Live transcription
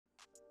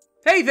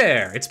Hey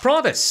there, it's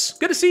Pravus.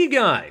 Good to see you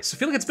guys. I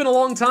feel like it's been a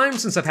long time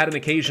since I've had an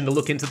occasion to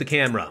look into the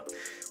camera.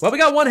 Well, we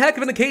got one heck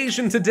of an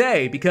occasion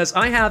today because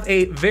I have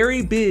a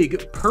very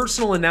big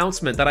personal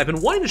announcement that I've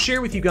been wanting to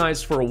share with you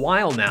guys for a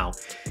while now,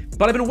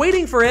 but I've been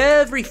waiting for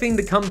everything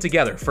to come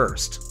together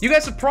first. You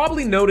guys have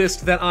probably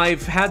noticed that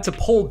I've had to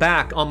pull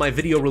back on my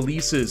video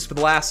releases for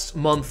the last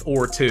month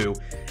or two,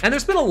 and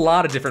there's been a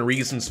lot of different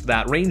reasons for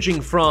that,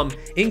 ranging from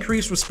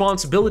increased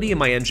responsibility in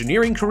my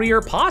engineering career,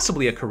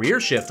 possibly a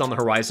career shift on the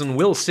horizon,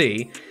 we'll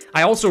see.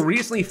 I also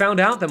recently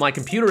found out that my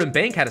computer and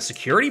bank had a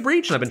security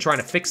breach, and I've been trying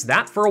to fix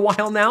that for a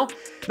while now.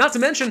 Not to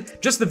mention,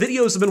 just the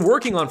videos I've been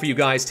working on for you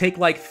guys take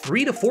like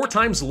 3 to 4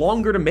 times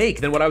longer to make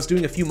than what I was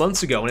doing a few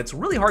months ago, and it's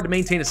really hard to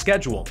maintain a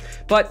schedule.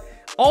 But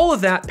all of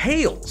that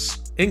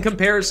pales in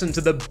comparison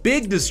to the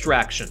big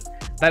distraction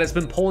that has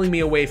been pulling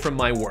me away from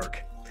my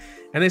work.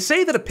 And they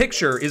say that a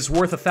picture is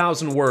worth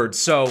 1,000 words,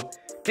 so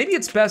maybe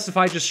it's best if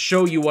I just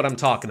show you what I'm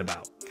talking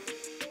about.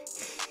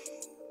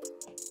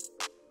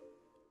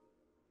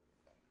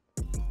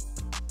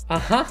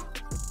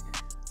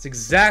 That's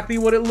exactly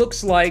what it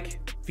looks like.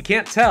 If you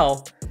can't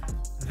tell,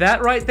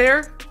 that right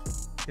there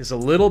is a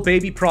little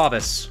baby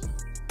Pravus.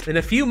 In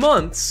a few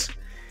months,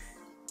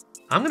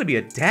 I'm gonna be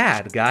a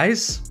dad,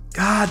 guys.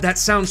 God, that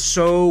sounds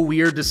so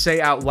weird to say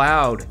out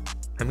loud.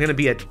 I'm gonna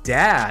be a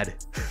dad.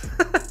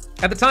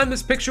 At the time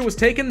this picture was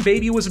taken,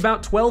 baby was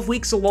about 12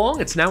 weeks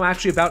along. It's now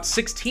actually about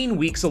 16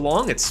 weeks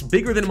along. It's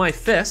bigger than my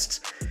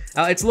fist.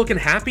 It's looking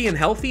happy and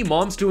healthy.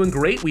 Mom's doing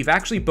great. We've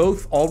actually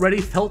both already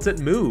felt it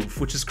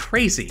move, which is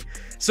crazy.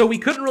 So we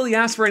couldn't really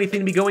ask for anything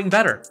to be going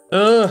better.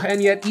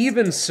 And yet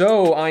even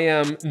so, I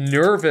am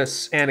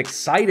nervous and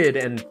excited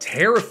and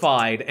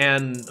terrified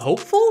and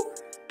hopeful?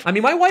 I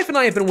mean, my wife and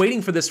I have been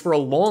waiting for this for a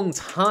long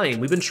time.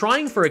 We've been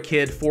trying for a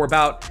kid for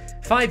about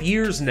 5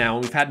 years now,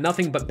 and we've had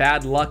nothing but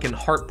bad luck and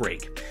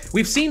heartbreak.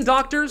 We've seen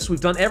doctors,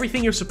 we've done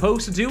everything you're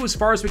supposed to do as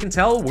far as we can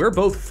tell. We're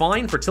both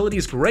fine, fertility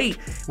is great.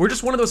 We're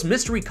just one of those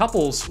mystery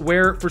couples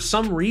where, for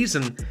some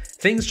reason,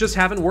 things just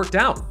haven't worked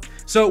out.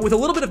 So with a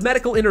little bit of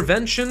medical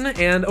intervention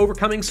and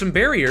overcoming some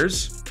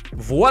barriers,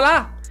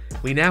 voila!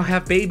 We now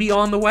have baby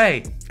on the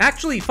way.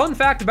 Actually, fun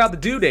fact about the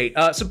due date,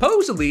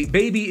 supposedly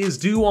baby is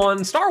due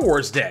on Star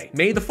Wars Day,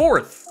 May the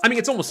 4th. I mean,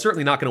 it's almost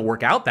certainly not gonna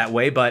work out that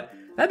way, but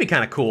that'd be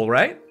kinda cool,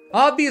 right?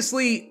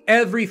 Obviously,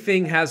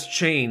 everything has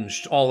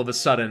changed all of a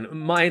sudden.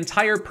 My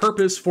entire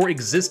purpose for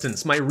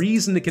existence, my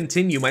reason to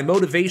continue, my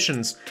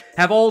motivations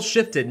have all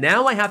shifted.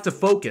 Now I have to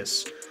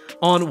focus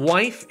on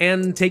wife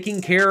and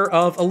taking care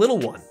of a little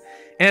one.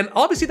 And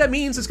obviously that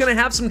means it's gonna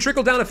have some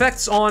trickle-down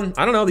effects on,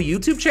 I don't know, the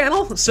YouTube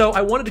channel. So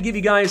I wanted to give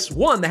you guys,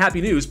 1, the happy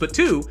news, but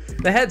 2,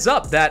 the heads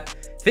up that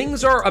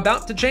things are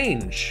about to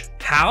change.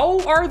 How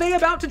are they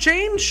about to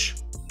change?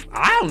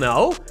 I don't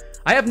know.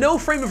 I have no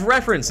frame of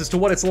reference as to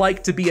what it's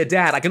like to be a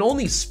dad. I can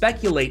only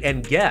speculate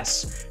and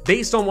guess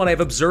based on what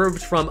I've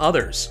observed from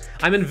others.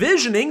 I'm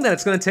envisioning that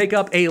it's gonna take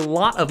up a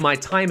lot of my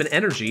time and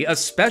energy,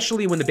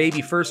 especially when the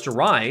baby first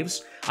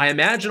arrives. I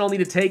imagine I'll need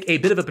to take a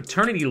bit of a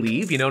paternity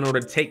leave, in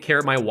order to take care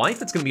of my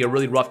wife. It's gonna be a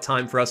really rough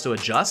time for us to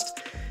adjust.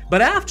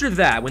 But after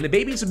that, when the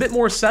baby's a bit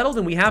more settled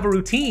and we have a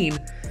routine,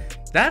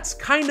 that's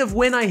kind of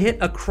when I hit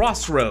a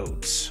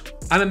crossroads.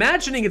 I'm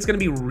imagining it's gonna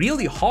be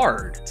really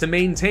hard to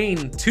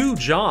maintain 2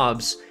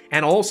 jobs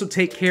and also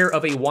take care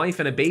of a wife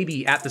and a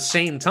baby at the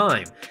same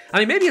time. I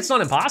mean, maybe it's not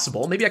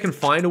impossible. Maybe I can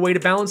find a way to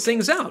balance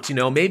things out.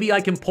 Maybe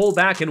I can pull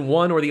back in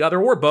one or the other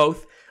or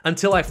both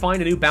until I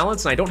find a new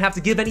balance and I don't have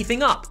to give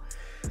anything up.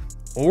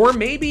 Or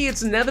maybe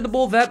it's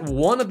inevitable that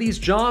one of these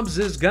jobs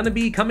is gonna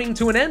be coming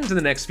to an end in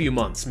the next few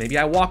months. Maybe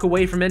I walk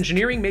away from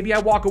engineering, maybe I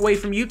walk away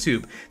from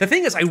YouTube. The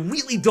thing is, I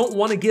really don't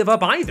wanna give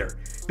up either,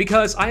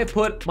 because I have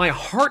put my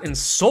heart and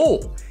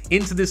soul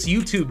into this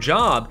YouTube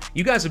job.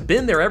 You guys have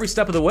been there every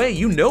step of the way.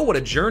 You know what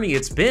a journey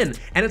it's been,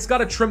 and it's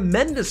got a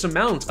tremendous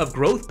amount of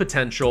growth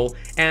potential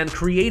and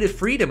creative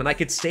freedom, and I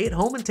could stay at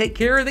home and take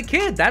care of the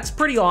kid. That's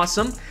pretty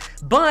awesome,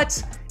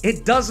 but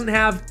it doesn't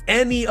have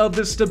any of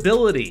the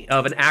stability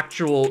of an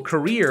actual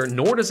career,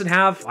 nor does it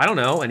have, I don't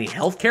know, any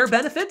healthcare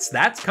benefits.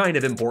 That's kind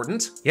of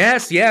important.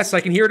 Yes,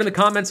 I can hear it in the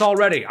comments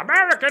already.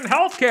 American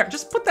healthcare.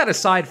 Just put that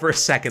aside for a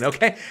second,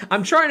 okay?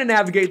 I'm trying to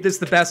navigate this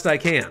the best I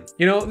can.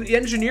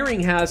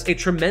 Engineering has a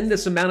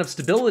tremendous amount of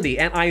stability,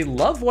 and I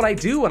love what I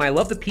do, and I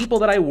love the people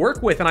that I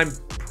work with, and I'm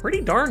pretty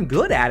darn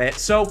good at it,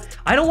 so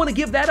I don't want to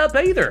give that up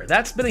either.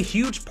 That's been a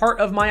huge part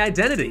of my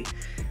identity.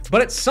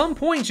 But at some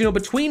point,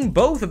 between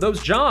both of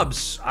those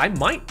jobs, I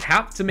might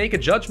have to make a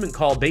judgment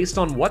call based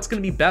on what's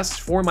gonna be best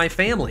for my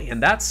family,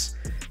 and that's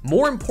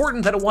more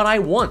important than what I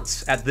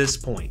want at this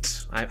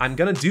point. I'm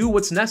gonna do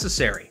what's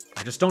necessary.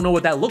 I just don't know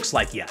what that looks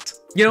like yet.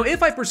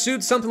 If I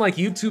pursued something like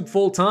YouTube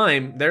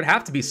full-time, there'd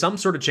have to be some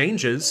sort of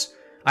changes.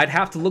 I'd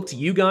have to look to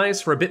you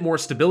guys for a bit more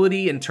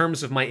stability in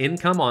terms of my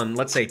income on,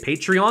 let's say,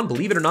 Patreon.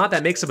 Believe it or not,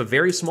 that makes up a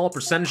very small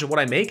percentage of what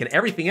I make, and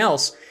everything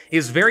else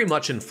is very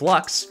much in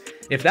flux.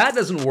 If that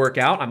doesn't work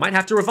out, I might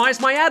have to revise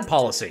my ad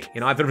policy.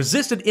 I've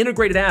resisted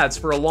integrated ads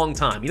for a long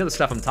time. The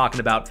stuff I'm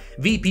talking about.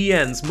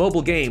 VPNs,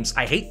 mobile games.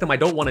 I hate them, I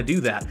don't want to do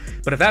that.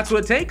 But if that's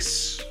what it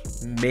takes,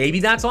 Maybe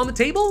that's on the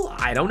table?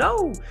 I don't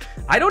know.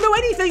 I don't know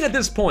anything at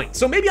this point,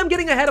 so maybe I'm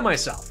getting ahead of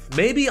myself.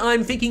 Maybe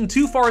I'm thinking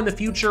too far in the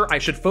future. I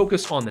should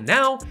focus on the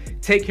now,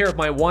 take care of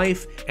my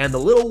wife and the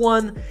little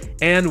one,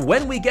 and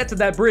when we get to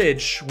that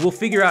bridge, we'll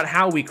figure out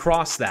how we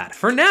cross that.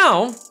 For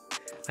now,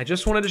 I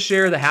just wanted to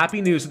share the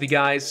happy news with you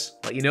guys,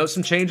 let you know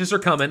some changes are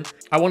coming.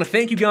 I want to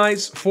thank you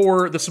guys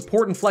for the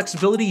support and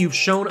flexibility you've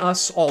shown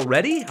us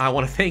already. I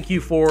want to thank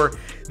you for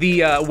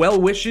the well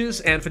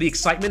wishes and for the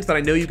excitement that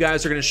I know you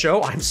guys are going to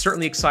show. I'm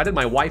certainly excited.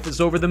 My wife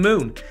is over the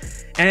moon.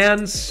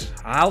 And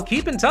I'll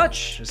keep in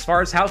touch as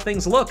far as how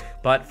things look.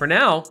 But for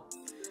now,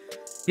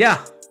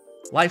 yeah,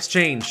 life's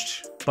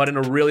changed, but in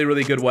a really,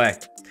 really good way.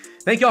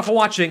 Thank you all for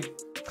watching.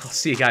 I'll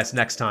see you guys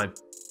next time.